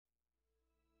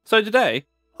So today,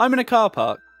 I'm in a car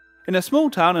park, in a small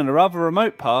town in a rather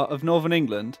remote part of northern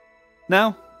England.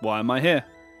 Now, why am I here?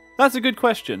 That's a good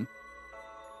question.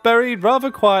 Buried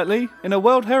rather quietly in a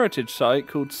World Heritage Site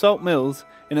called Salt Mills,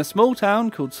 in a small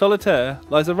town called Solitaire,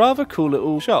 lies a rather cool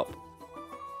little shop.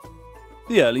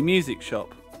 The Early Music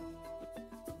Shop.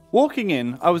 Walking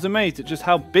in, I was amazed at just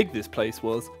how big this place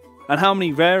was, and how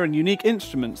many rare and unique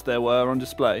instruments there were on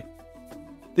display.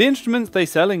 The instruments they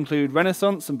sell include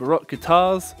Renaissance and Baroque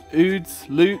guitars, ouds,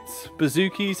 lutes,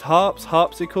 bouzouki, harps,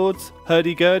 harpsichords,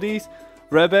 hurdy-gurdies,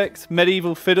 rebecks,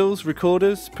 medieval fiddles,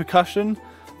 recorders, percussion.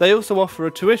 They also offer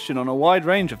a tuition on a wide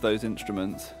range of those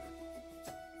instruments.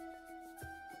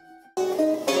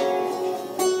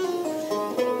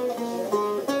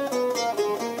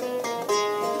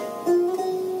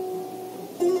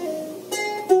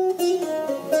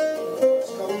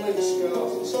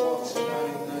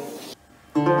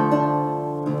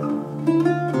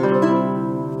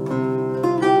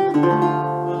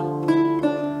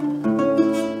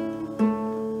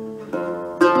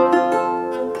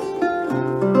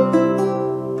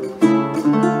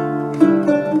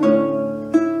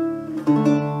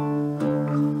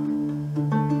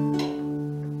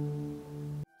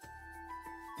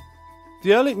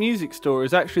 The Early Music Store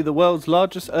is actually the world's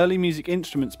largest early music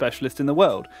instrument specialist in the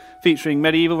world, featuring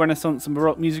medieval, Renaissance and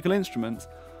Baroque musical instruments.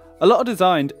 A lot are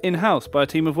designed in-house by a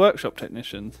team of workshop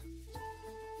technicians.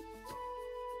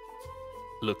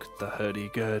 Look at the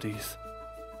hurdy-gurdies.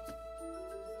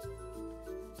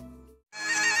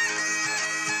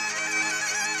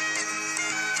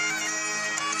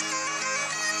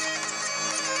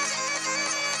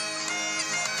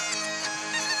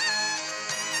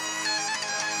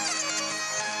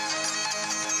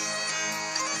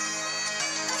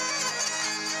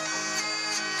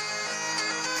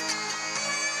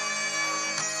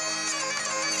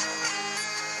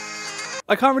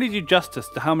 I can't really do justice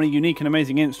to how many unique and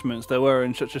amazing instruments there were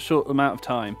in such a short amount of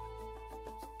time.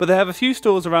 But they have a few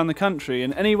stores around the country,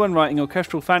 and anyone writing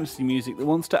orchestral fantasy music that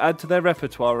wants to add to their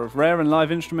repertoire of rare and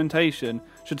live instrumentation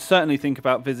should certainly think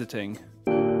about visiting.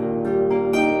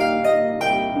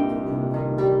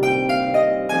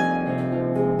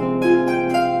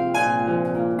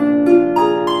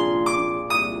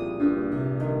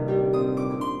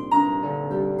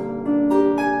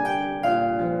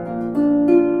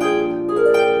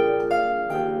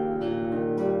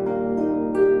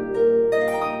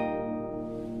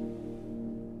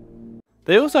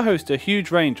 They also host a huge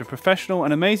range of professional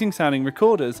and amazing sounding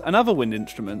recorders and other wind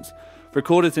instruments,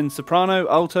 recorders in soprano,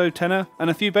 alto, tenor and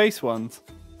a few bass ones.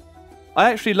 I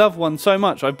actually love one so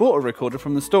much I bought a recorder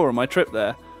from the store on my trip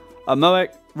there, a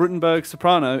Moeck Rutenberg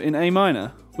soprano in A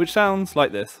minor, which sounds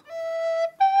like this.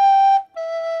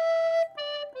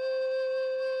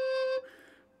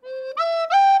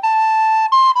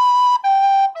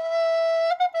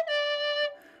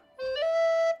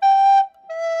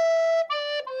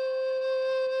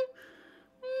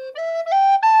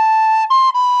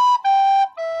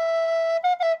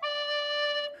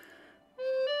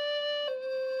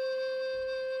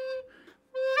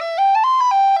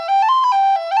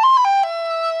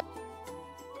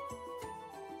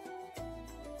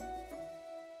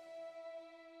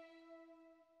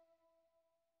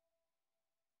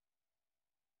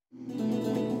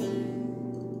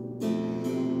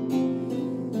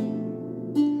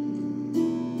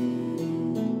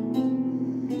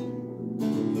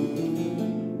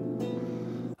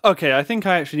 Okay, I think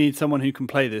I actually need someone who can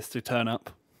play this to turn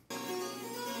up.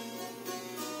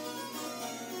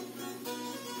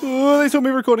 Oh, they saw me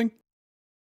recording.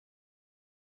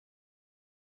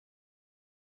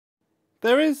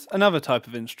 There is another type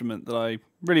of instrument that I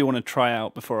really want to try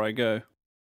out before I go.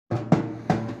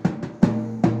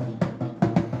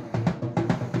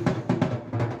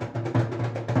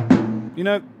 You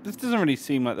know, this doesn't really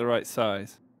seem like the right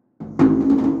size.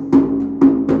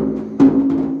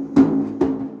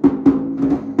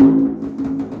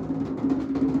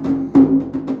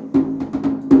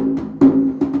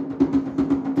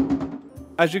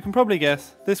 As you can probably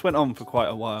guess, this went on for quite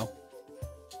a while.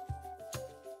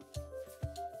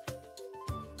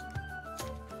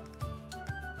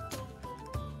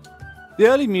 The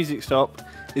Early Music Shop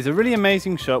is a really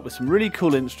amazing shop with some really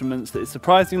cool instruments that is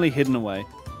surprisingly hidden away.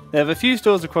 They have a few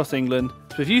stores across England,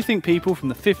 so if you think people from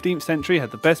the 15th century had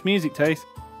the best music taste,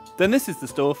 then this is the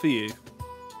store for you.